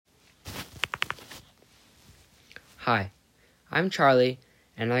Hi, I'm Charlie,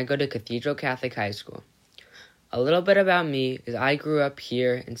 and I go to Cathedral Catholic High School. A little bit about me is I grew up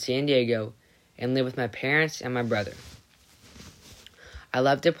here in San Diego and live with my parents and my brother. I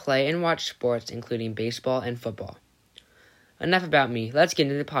love to play and watch sports, including baseball and football. Enough about me, let's get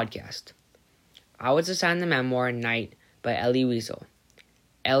into the podcast. I was assigned the memoir Night by Elie Wiesel.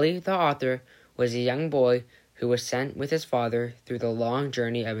 Elie, the author, was a young boy who was sent with his father through the long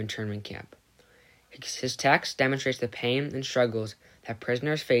journey of internment camp. His text demonstrates the pain and struggles that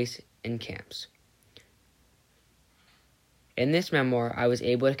prisoners face in camps. In this memoir, I was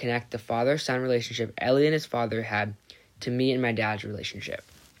able to connect the father-son relationship Elie and his father had to me and my dad's relationship.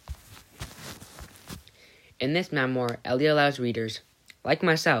 In this memoir, Elie allows readers, like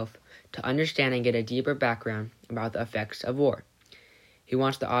myself, to understand and get a deeper background about the effects of war. He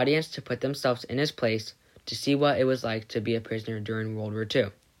wants the audience to put themselves in his place to see what it was like to be a prisoner during World War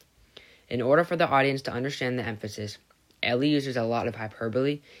II. In order for the audience to understand the emphasis, Elie uses a lot of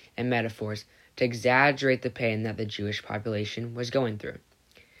hyperbole and metaphors to exaggerate the pain that the Jewish population was going through.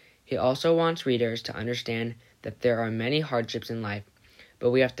 He also wants readers to understand that there are many hardships in life,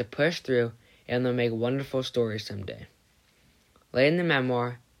 but we have to push through and they'll make wonderful stories someday. Late in the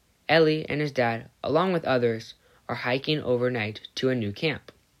memoir, Elie and his dad, along with others, are hiking overnight to a new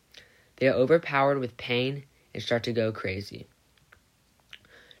camp. They are overpowered with pain and start to go crazy.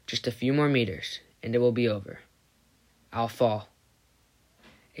 Just a few more meters, and it will be over. I'll fall.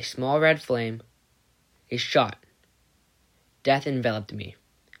 A small red flame. A shot. Death enveloped me.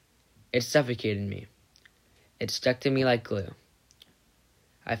 It suffocated me. It stuck to me like glue.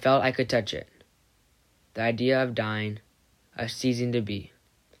 I felt I could touch it. The idea of dying, of ceasing to be,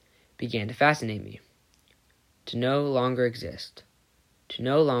 began to fascinate me. To no longer exist. To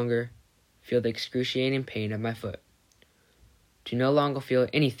no longer feel the excruciating pain of my foot. To no longer feel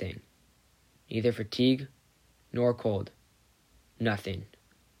anything, neither fatigue nor cold, nothing.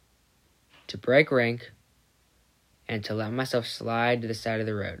 To break rank and to let myself slide to the side of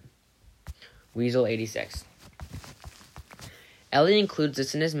the road. Wiesel 86. Elie includes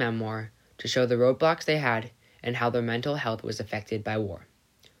this in his memoir to show the roadblocks they had and how their mental health was affected by war.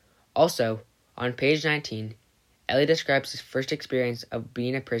 Also, on page 19, Elie describes his first experience of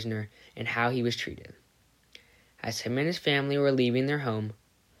being a prisoner and how he was treated. As him and his family were leaving their home,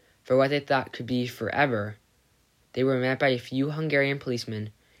 for what they thought could be forever, they were met by a few Hungarian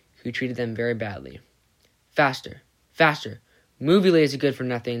policemen who treated them very badly. Faster, faster, move you lazy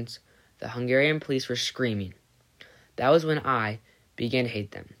good-for-nothings, the Hungarian police were screaming. That was when I began to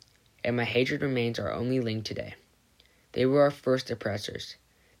hate them, and my hatred remains our only link today. They were our first oppressors.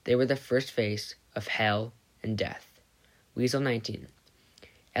 They were the first face of hell and death. Wiesel 19.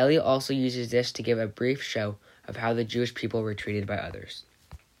 Elie also uses this to give a brief show of how the Jewish people were treated by others.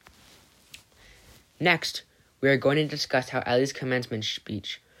 Next, we are going to discuss how Elie's commencement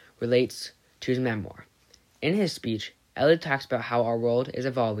speech relates to his memoir. In his speech, Elie talks about how our world is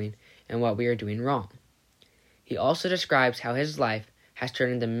evolving and what we are doing wrong. He also describes how his life has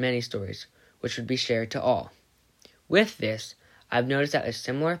turned into many stories, which would be shared to all. With this, I've noticed that a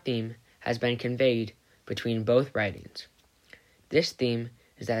similar theme has been conveyed between both writings. This theme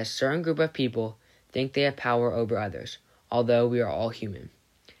is that a certain group of people think they have power over others, although we are all human.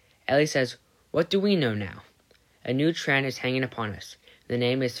 Elie says, "What do we know now? A new trend is hanging upon us. The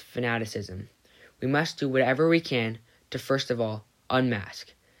name is fanaticism. We must do whatever we can to, first of all,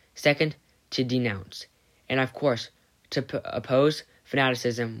 unmask. Second, to denounce. And, of course, to oppose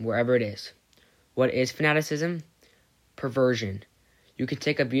fanaticism wherever it is. What is fanaticism? Perversion. You can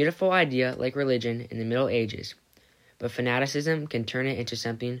take a beautiful idea like religion in the Middle Ages, but fanaticism can turn it into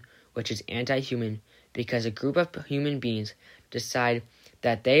something which is anti-human because a group of human beings decide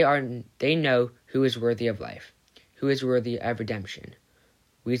that they know who is worthy of life, who is worthy of redemption."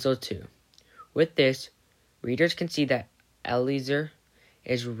 Wiesel 2. With this, readers can see that Eliezer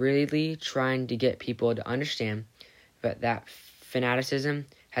is really trying to get people to understand that fanaticism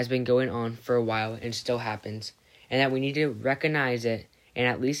has been going on for a while and still happens, and that we need to recognize it and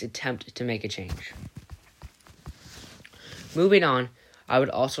at least attempt to make a change. Moving on, I would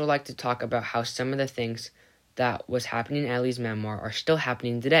also like to talk about how some of the things that was happening in Elie's memoir are still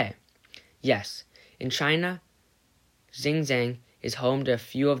happening today. Yes, in China, Xinjiang is home to a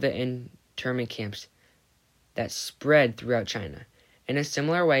few of the internment camps that spread throughout China. In a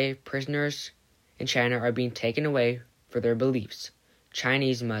similar way, prisoners in China are being taken away for their beliefs,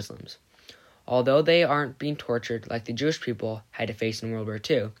 Chinese Muslims. Although they aren't being tortured like the Jewish people had to face in World War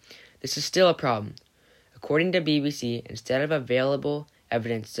II, this is still a problem. According to BBC, instead of available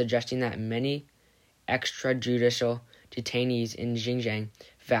evidence suggesting that many extrajudicial detainees in Xinjiang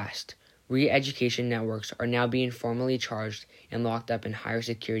fast, re-education networks are now being formally charged and locked up in higher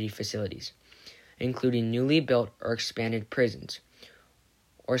security facilities, including newly built or expanded prisons,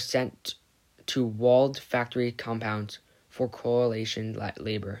 or sent to walled factory compounds for coalition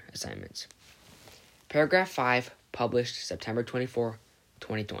labor assignments. Paragraph 5, published September 24,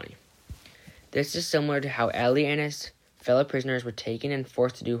 2020. This is similar to how Ellie and his fellow prisoners were taken and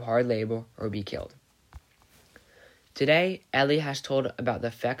forced to do hard labor or be killed. Today, Ellie has told about the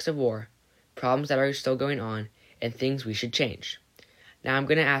effects of war, problems that are still going on, and things we should change. Now I'm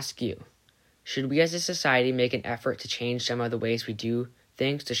going to ask you, should we as a society make an effort to change some of the ways we do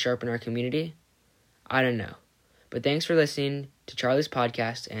things to sharpen our community? I don't know. But thanks for listening to Charlie's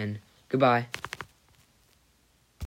podcast, and goodbye.